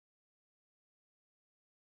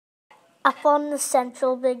up on the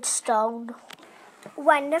central big stone.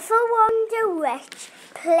 Wonderful Wonder Witch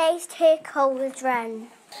placed her cauldron.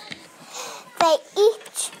 They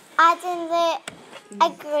each added the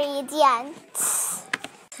ingredients.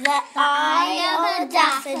 The eye of a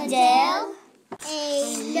daffodil, a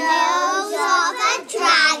nose of a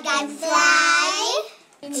dragonfly,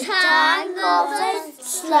 tongue of a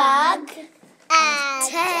slug, and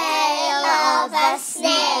tail of a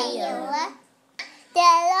snail. The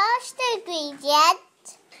last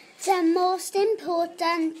ingredient, the most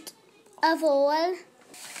important of all,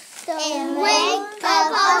 the wing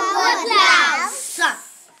of a woodlouse,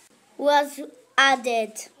 was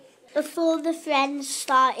added before the friends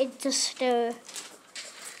started to stir.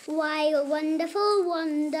 While Wonderful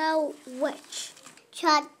Wonder Witch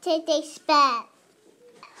tried to despair.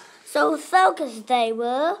 So focused they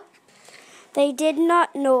were, they did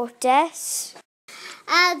not notice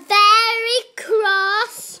a very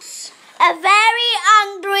cross, a very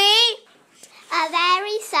angry, a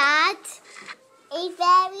very sad, a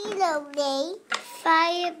very lonely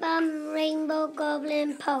Firebomb Rainbow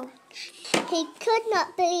Goblin Poach. He could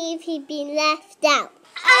not believe he'd been left out.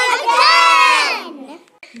 Again!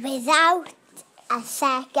 Without a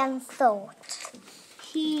second thought,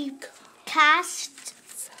 he cast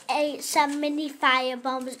some mini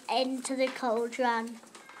firebombs into the cauldron.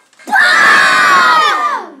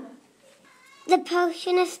 BOOM! The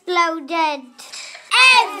potion exploded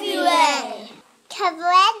everywhere,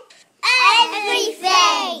 covering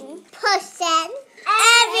everything, pushing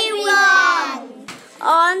everyone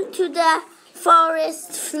onto the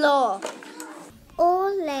forest floor.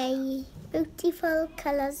 All the beautiful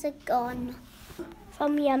colours are gone.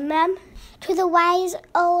 From Yum Yum to the wise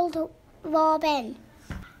old Robin.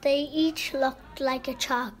 They each looked like a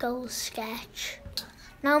charcoal sketch.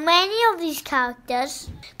 Now many of these characters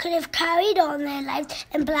could have carried on their lives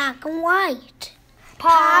in black and white.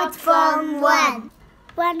 Apart from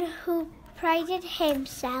one who prided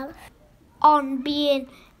himself on being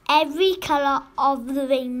every colour of the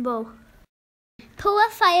rainbow. Poor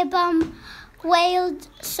Firebomb wailed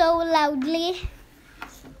so loudly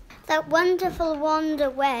that Wonderful Wonder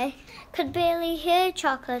Witch could barely hear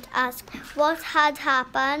Chocolate ask what had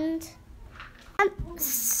happened.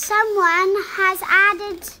 Someone has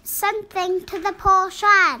added something to the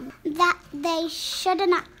potion that they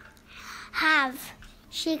shouldn't have,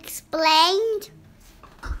 she explained.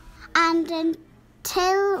 And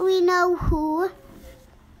until we know who,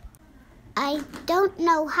 I don't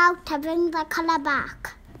know how to bring the colour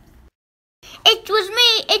back. It was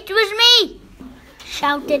me,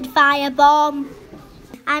 shouted Firebomb.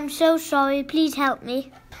 I'm so sorry, please help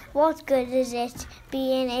me. What good is it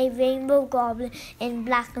being a rainbow goblin in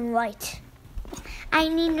black and white? I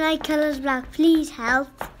need my colours back, please help.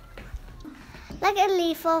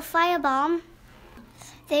 Luckily for Firebomb,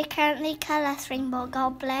 they currently colours Rainbow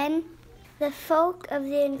Goblin. The folk of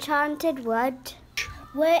the Enchanted Wood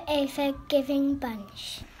were a forgiving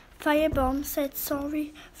bunch. Firebomb said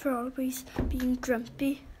sorry for always being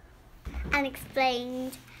grumpy and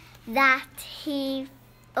explained that he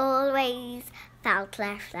always felt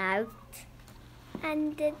left out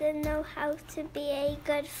and didn't know how to be a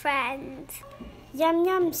good friend. Yum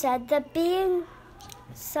Yum said that being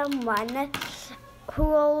someone who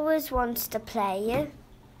always wants to play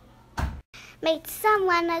made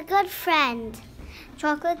someone a good friend.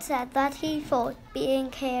 Chocolate said that he thought being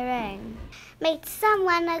caring made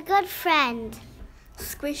someone a good friend.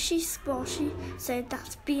 Squishy Squashy said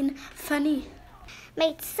that's being funny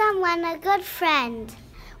made someone a good friend.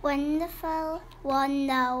 Wonderful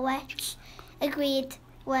Wonder Witch agreed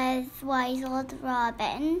with wise old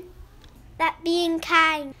Robin that being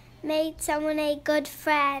kind made someone a good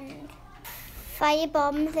friend.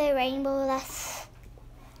 Firebomb the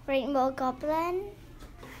Rainbow Goblin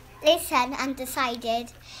listened and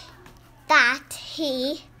decided that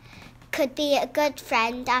he could be a good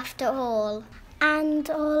friend after all. And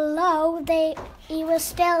although he was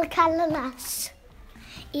still colourless,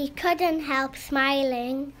 he couldn't help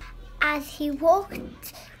smiling as he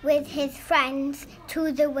walked with his friends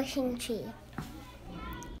to the wishing tree.